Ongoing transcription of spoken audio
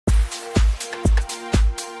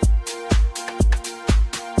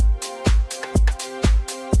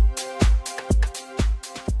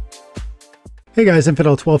Hey guys,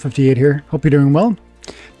 Infidel1258 here. Hope you're doing well.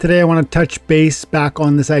 Today I want to touch base back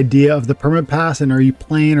on this idea of the permit pass and are you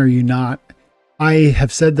playing or are you not? I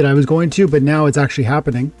have said that I was going to, but now it's actually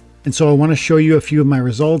happening. And so I want to show you a few of my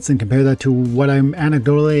results and compare that to what I'm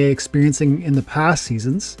anecdotally experiencing in the past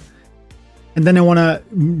seasons. And then I want to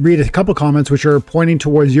read a couple comments which are pointing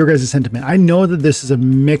towards your guys' sentiment. I know that this is a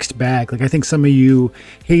mixed bag. Like, I think some of you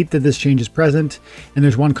hate that this change is present. And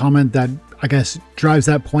there's one comment that I guess drives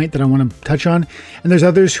that point that I want to touch on. And there's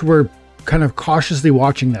others who are kind of cautiously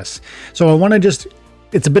watching this. So I want to just,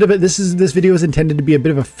 it's a bit of a, this video is intended to be a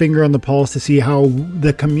bit of a finger on the pulse to see how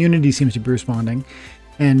the community seems to be responding.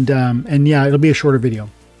 And yeah, it'll be a shorter video.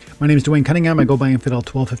 My name is Dwayne Cunningham. I go by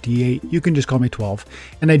Infidel1258. You can just call me 12.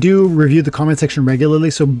 And I do review the comment section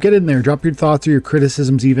regularly, so get in there. Drop your thoughts or your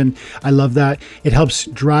criticisms even. I love that. It helps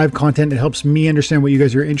drive content. It helps me understand what you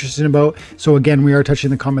guys are interested about. So again, we are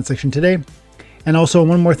touching the comment section today. And also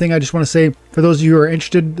one more thing I just want to say, for those of you who are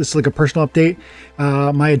interested, this is like a personal update.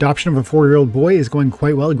 My adoption of a 4-year-old boy is going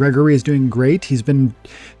quite well. Gregory is doing great. He's been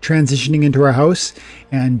transitioning into our house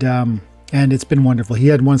and it's been wonderful. He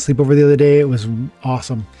had one sleepover the other day. It was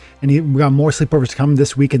awesome. And we got more sleepovers to come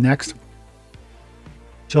this week and next.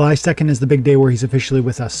 July 2nd is the big day where he's officially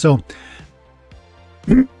with us. So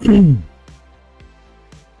big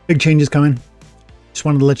changes coming. Just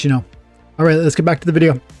wanted to let you know. All right, let's get back to the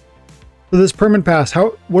video. So this permit pass,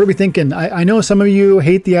 what are we thinking? I know some of you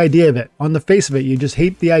hate the idea of it. On the face of it, you just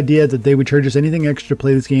hate the idea that they would charge us anything extra to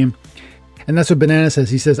play this game. And that's what Banana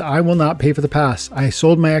says. He says, I will not pay for the pass. I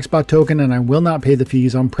sold my XBOT token and I will not pay the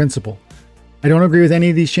fees on principle. I don't agree with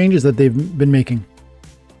any of these changes that they've been making.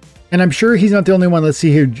 And I'm sure he's not the only one. Let's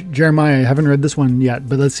see here. Jeremiah, I haven't read this one yet,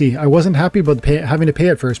 but let's see. I wasn't happy about having to pay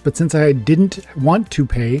at first, but since I didn't want to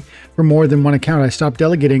pay for more than one account, I stopped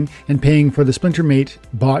delegating and paying for the Splintermate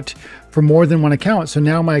bot for more than one account. So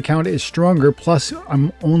now my account is stronger. Plus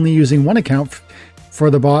I'm only using one account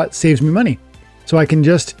for the bot, saves me money. So I can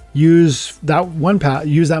just use that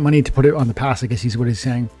use that money to put it on the pass, I guess is what he's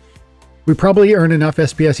saying. We probably earn enough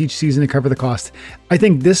SPS each season to cover the cost. I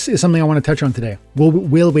think this is something I want to touch on today.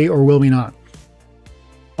 Will we or will we not?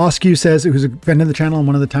 Oscu says, who's a friend of the channel and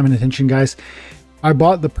one of the time and attention guys, I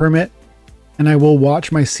bought the permit and I will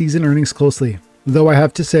watch my season earnings closely. Though I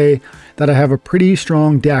have to say that I have a pretty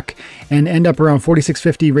strong deck and end up around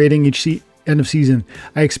 4650 rating each end of season.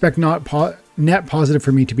 I expect not net positive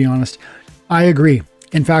for me, to be honest. I agree.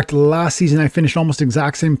 In fact, last season I finished almost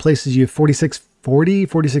exact same place as you, 4640,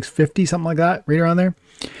 4650, something like that, right around there.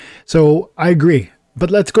 So I agree.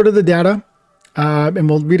 But let's go to the data, and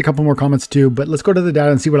we'll read a couple more comments too, but let's go to the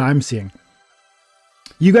data and see what I'm seeing.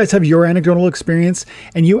 You guys have your anecdotal experience,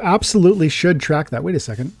 and you absolutely should track that. Wait a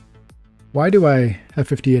second. Why do I have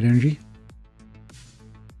 58 energy?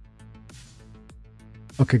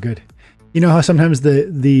 Okay, good. You know how sometimes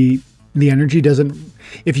the energy doesn't,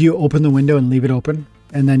 if you open the window and leave it open,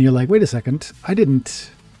 and then you're like, wait a second, I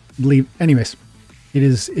didn't leave. Anyways, it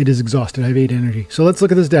is exhausted. I have 8 energy. So let's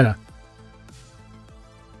look at this data.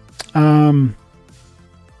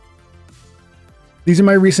 These are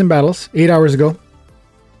my recent battles, 8 hours ago.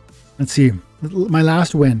 Let's see, my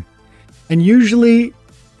last win. And usually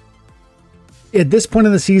at this point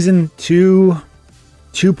in the season, 2.5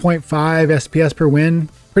 SPS per win,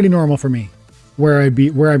 pretty normal for me, where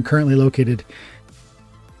I'm currently located.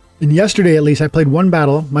 And yesterday, at least, I played one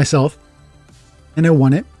battle myself and I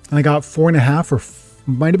won it. And I got 4.5 or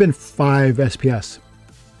might have been 5 SPS.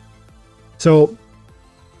 So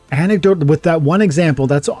anecdote with that one example,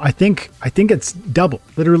 that's, I think it's double,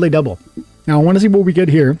 literally double. Now I want to see what we get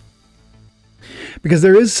here, because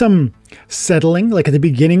there is some settling, like at the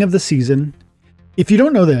beginning of the season. If you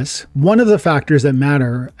don't know this, one of the factors that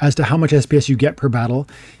matter as to how much SPS you get per battle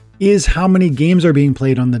is how many games are being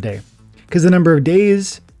played on the day. Because the number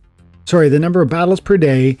of battles per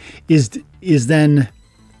day is used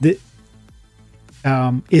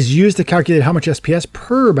to calculate how much SPS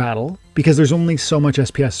per battle, because there's only so much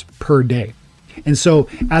SPS per day. And so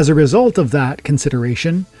as a result of that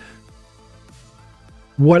consideration,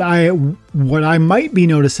 what I might be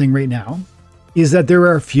noticing right now is that there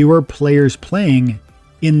are fewer players playing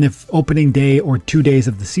in the opening day or 2 days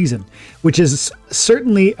of the season, which is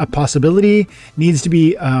certainly a possibility, needs to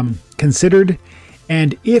be considered.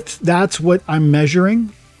 And if that's what I'm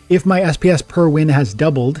measuring, if my SPS per win has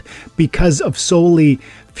doubled because of solely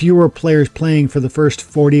fewer players playing for the first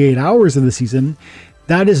 48 hours of the season,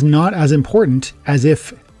 that is not as important as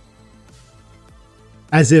if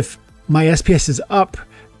my SPS is up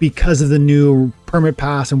because of the new permit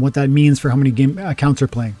pass and what that means for how many game accounts are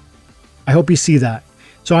playing. I hope you see that.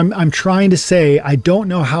 So I'm trying to say, I don't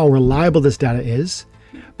know how reliable this data is,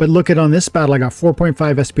 But look at on this battle, I got 4.5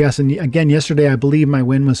 SPS. And again, yesterday, I believe my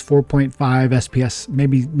win was 4.5 SPS,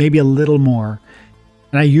 maybe a little more.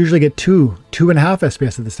 And I usually get 2.5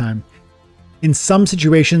 SPS at this time. In some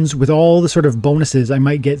situations, with all the sort of bonuses, I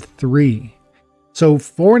might get 3. So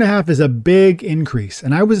 4.5 is a big increase.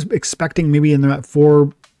 And I was expecting maybe in that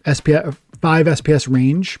 5 SPS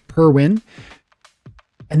range per win.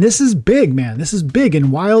 And this is big, man. This is big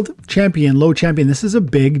in wild champion, low champion. This is a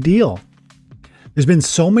big deal. There's been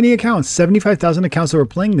so many accounts, 75,000 accounts that were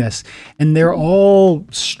playing this, and they're all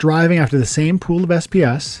striving after the same pool of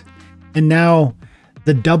SPS. And now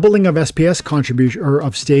the doubling of SPS contribution or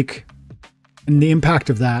of stake and the impact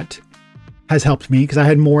of that has helped me because I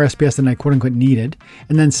had more SPS than I quote unquote needed.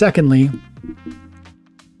 And then secondly,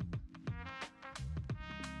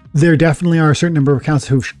 there definitely are a certain number of accounts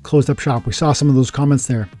who've closed up shop. We saw some of those comments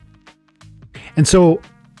there. And so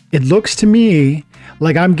it looks to me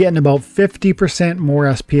like I'm getting about 50% more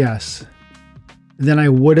SPS than I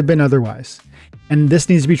would have been otherwise. And this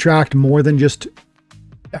needs to be tracked more than just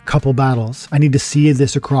a couple battles. I need to see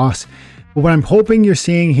this across. But what I'm hoping you're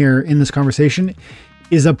seeing here in this conversation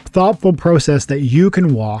is a thoughtful process that you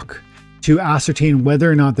can walk to ascertain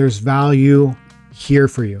whether or not there's value here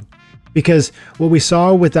for you. Because what we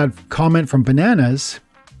saw with that comment from Bananas,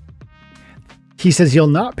 he says he'll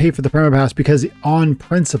not pay for the permapass because on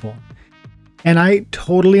principle. And I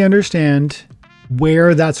totally understand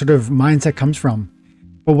where that sort of mindset comes from.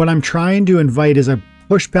 But what I'm trying to invite is a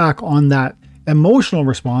pushback on that emotional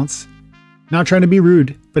response. Not trying to be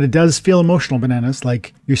rude, but it does feel emotional, Bananas.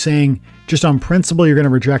 Like you're saying just on principle, you're going to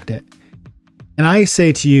reject it. And I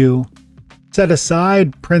say to you, set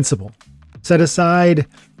aside principle. Set aside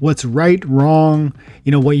what's right, wrong,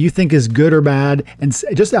 what you think is good or bad, and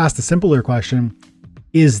just ask the simpler question,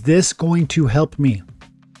 is this going to help me?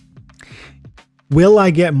 Will I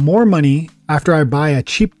get more money after I buy a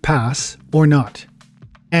cheap pass or not?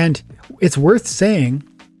 And it's worth saying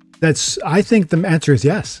that I think the answer is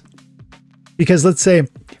yes. Because let's say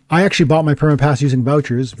I actually bought my permapass using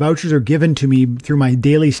vouchers. Vouchers are given to me through my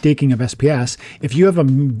daily staking of SPS. If you have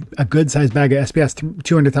a good sized bag of SPS,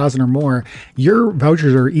 200,000 or more, your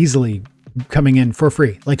vouchers are easily coming in for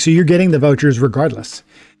free. So you're getting the vouchers regardless.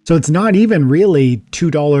 So it's not even really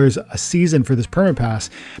 $2 a season for this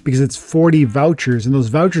permapass because it's 40 vouchers and those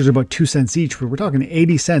vouchers are about 2 cents each. But we're talking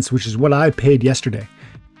 80 cents, which is what I paid yesterday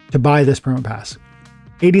to buy this permapass.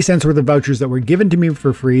 80 cents worth of vouchers that were given to me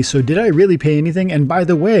for free. So did I really pay anything? And by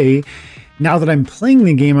the way, now that I'm playing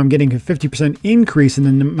the game, I'm getting a 50% increase in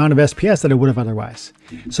the amount of SPS that I would have otherwise.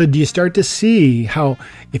 So do you start to see how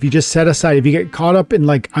if you just set aside, if you get caught up in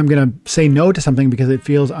I'm going to say no to something because it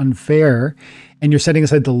feels unfair and you're setting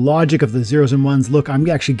aside the logic of the zeros and ones, look, I'm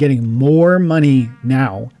actually getting more money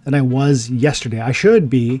now than I was yesterday. I should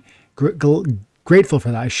be grateful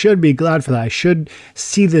for that. I should be glad for that. I should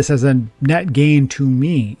see this as a net gain to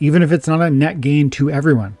me, even if it's not a net gain to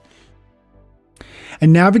everyone.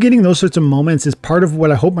 And navigating those sorts of moments is part of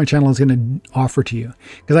what I hope my channel is going to offer to you.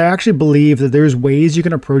 Because I actually believe that there's ways you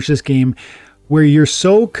can approach this game where you're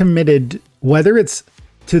so committed, whether it's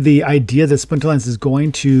to the idea that Splinterlands is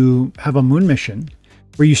going to have a moon mission,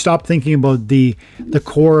 where you stop thinking about the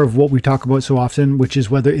core of what we talk about so often, which is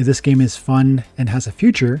whether this game is fun and has a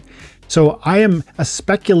future. So I am a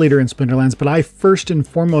speculator in Splinterlands, but I first and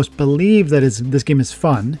foremost believe that this game is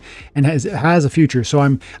fun and has a future. So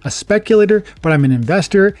I'm a speculator, but I'm an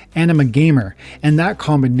investor and I'm a gamer. And that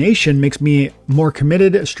combination makes me more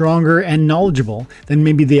committed, stronger, and knowledgeable than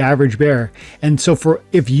maybe the average bear. And so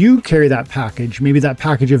if you carry that package, maybe that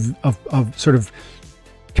package of sort of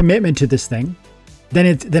commitment to this thing,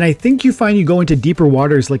 then I think you find you go into deeper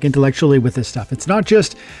waters intellectually with this stuff. It's not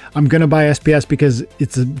just, I'm going to buy SPS because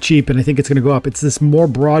it's cheap and I think it's going to go up. It's this more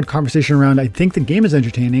broad conversation around, I think the game is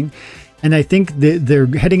entertaining. And I think they're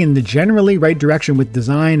heading in the generally right direction with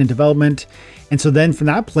design and development. And so then from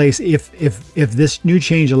that place, if this new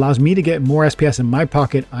change allows me to get more SPS in my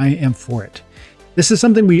pocket, I am for it. This is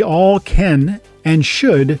something we all can and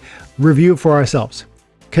should review for ourselves.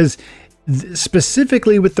 Because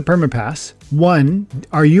specifically with the permapass, one,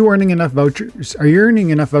 are you earning enough vouchers? Are you earning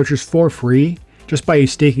enough vouchers for free just by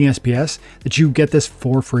staking SPS that you get this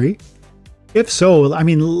for free? If so, I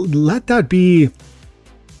mean, let that be,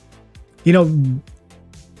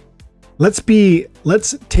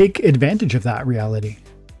 let's take advantage of that reality.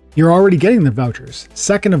 You're already getting the vouchers.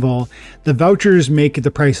 Second of all, the vouchers make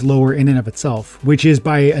the price lower in and of itself, which is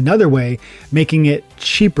by another way making it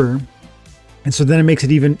cheaper. And so then it makes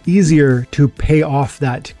it even easier to pay off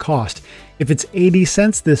that cost. If it's 80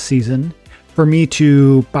 cents this season for me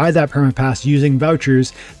to buy that permapass using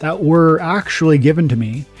vouchers that were actually given to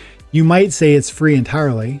me, You might say it's free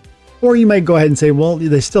entirely, or you might go ahead and say, well,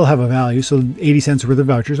 they still have a value. So 80 cents worth of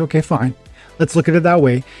vouchers. Okay, fine. Let's look at it that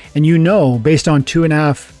way. And you know, based on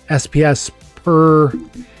 2.5 SPS per,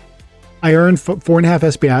 I earned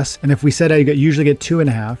 4.5 SPS. And if we said I usually get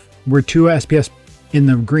 2.5, we're 2 SPS in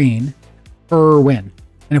the green per win.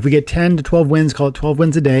 And if we get 10 to 12 wins, call it 12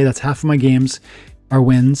 wins a day, that's half of my games are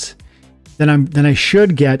wins. Then I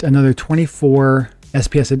should get another 24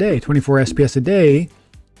 SPS a day. 24 SPS a day.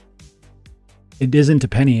 It isn't a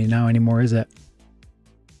penny now anymore, is it?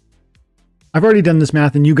 I've already done this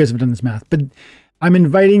math and you guys have done this math, but I'm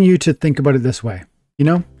inviting you to think about it this way. You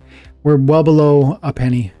know, we're well below a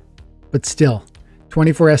penny, but still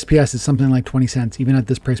 24 SPS is something like 20 cents, even at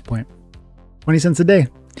this price point. 20 cents a day.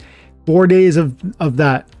 4 days of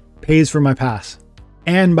that pays for my pass.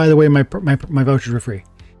 And by the way, my vouchers were free.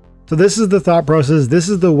 So this is the thought process. This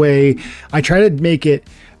is the way I try to make it.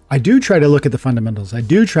 I do try to look at the fundamentals. I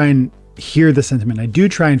do try and hear the sentiment. I do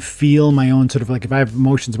try and feel my own sort of like, if I have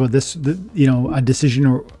emotions about this, you know, a decision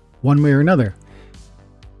or one way or another,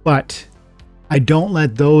 but I don't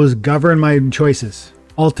let those govern my choices.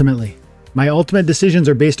 Ultimately, my ultimate decisions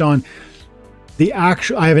are based on the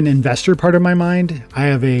actual, I have an investor part of my mind. I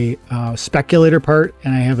have a speculator part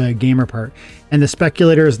and I have a gamer part. And the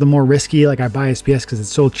speculator is the more risky. Like I buy SPS because it's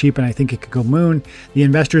so cheap and I think it could go moon. The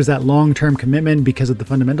investor is that long-term commitment because of the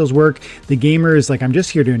fundamentals work. The gamer is like, I'm just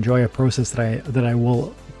here to enjoy a process that I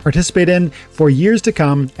will participate in for years to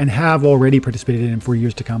come and have already participated in for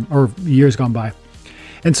years to come or years gone by.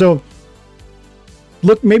 And so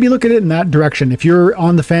maybe look at it in that direction. If you're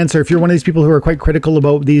on the fence or if you're one of these people who are quite critical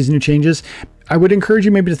about these new changes, I would encourage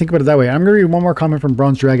you maybe to think about it that way. I'm going to read one more comment from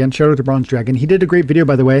Bronze Dragon. Shout out to Bronze Dragon. He did a great video,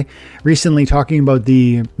 by the way, recently talking about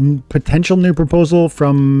the potential new proposal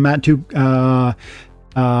from Matt Two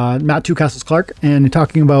Castles Clark, and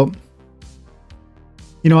talking about,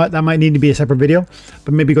 you know what, that might need to be a separate video,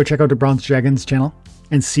 but maybe go check out the Bronze Dragon's channel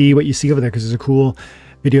and see what you see over there, because there's a cool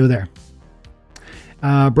video there.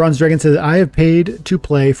 Bronze Dragon says, I have paid to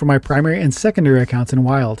play for my primary and secondary accounts in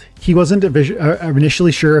Wild. He wasn't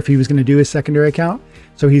initially sure if he was going to do his secondary account,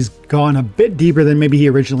 so he's gone a bit deeper than maybe he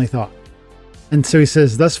originally thought. And so he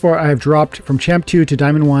says, thus far I have dropped from Champ 2 to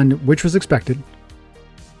Diamond 1, which was expected.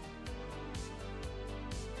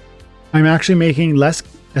 I'm actually making less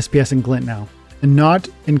SPS in Glint now, and not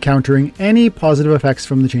encountering any positive effects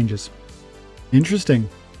from the changes. Interesting.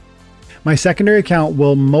 My secondary account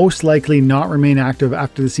will most likely not remain active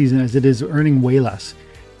after the season, as it is earning way less,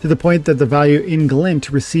 to the point that the value in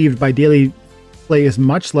Glint received by daily play is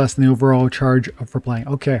much less than the overall charge for playing.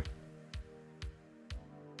 Okay.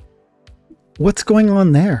 What's going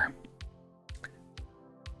on there?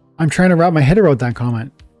 I'm trying to wrap my head around that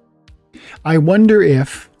comment. I wonder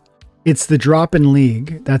if it's the drop in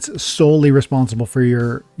league that's solely responsible for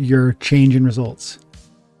your change in results.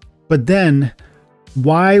 But then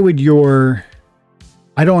why would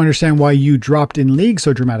I don't understand why you dropped in league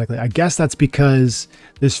so dramatically. I guess that's because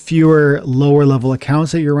there's fewer lower level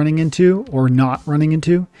accounts that you're running into or not running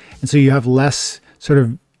into. And so you have less sort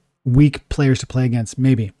of weak players to play against,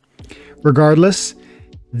 maybe. Regardless,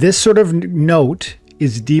 this sort of note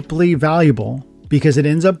is deeply valuable because it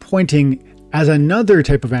ends up pointing as another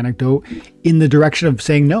type of anecdote in the direction of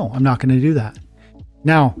saying, no, I'm not going to do that.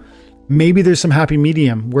 Now, maybe there's some happy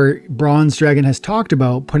medium where Bronze Dragon has talked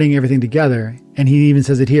about putting everything together, and he even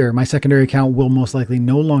says it here. My secondary account will most likely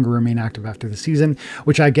no longer remain active after the season,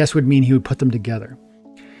 which I guess would mean he would put them together.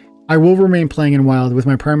 I will remain playing in Wild with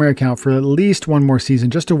my primary account for at least one more season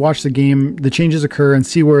just to watch the changes occur and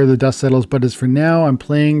see where the dust settles. But as for now, I'm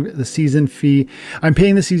paying the season fee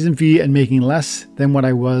and making less than what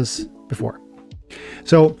I was before.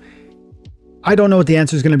 So I don't know what the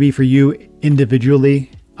answer is going to be for you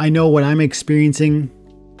individually. I know what I'm experiencing,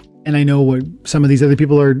 and I know what some of these other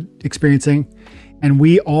people are experiencing. And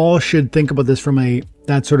we all should think about this from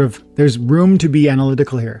there's room to be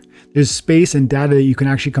analytical here. There's space and data that you can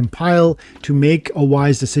actually compile to make a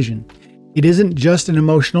wise decision. It isn't just an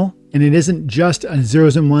emotional, and it isn't just a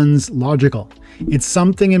zeros and ones logical. It's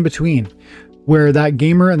something in between where that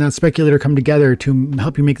gamer and that speculator come together to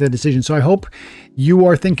help you make that decision. So I hope you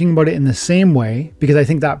are thinking about it in the same way, because I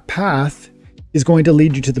think that path is going to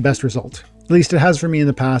lead you to the best result. At least it has for me in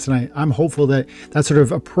the past, and I'm hopeful that that sort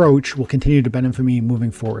of approach will continue to benefit me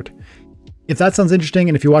moving forward. If that sounds interesting,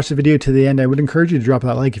 and if you watch the video to the end, I would encourage you to drop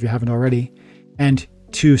that like if you haven't already, and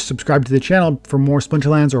to subscribe to the channel for more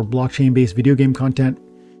Splinterlands or blockchain-based video game content,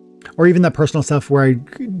 or even that personal stuff where I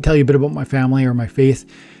tell you a bit about my family or my faith,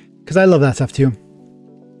 because I love that stuff too.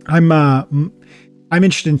 I'm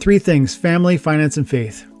interested in three things: family, finance, and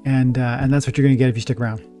faith, and that's what you're going to get if you stick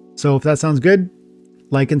around. So if that sounds good,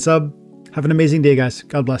 like and sub. Have an amazing day, guys.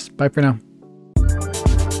 God bless. Bye for now.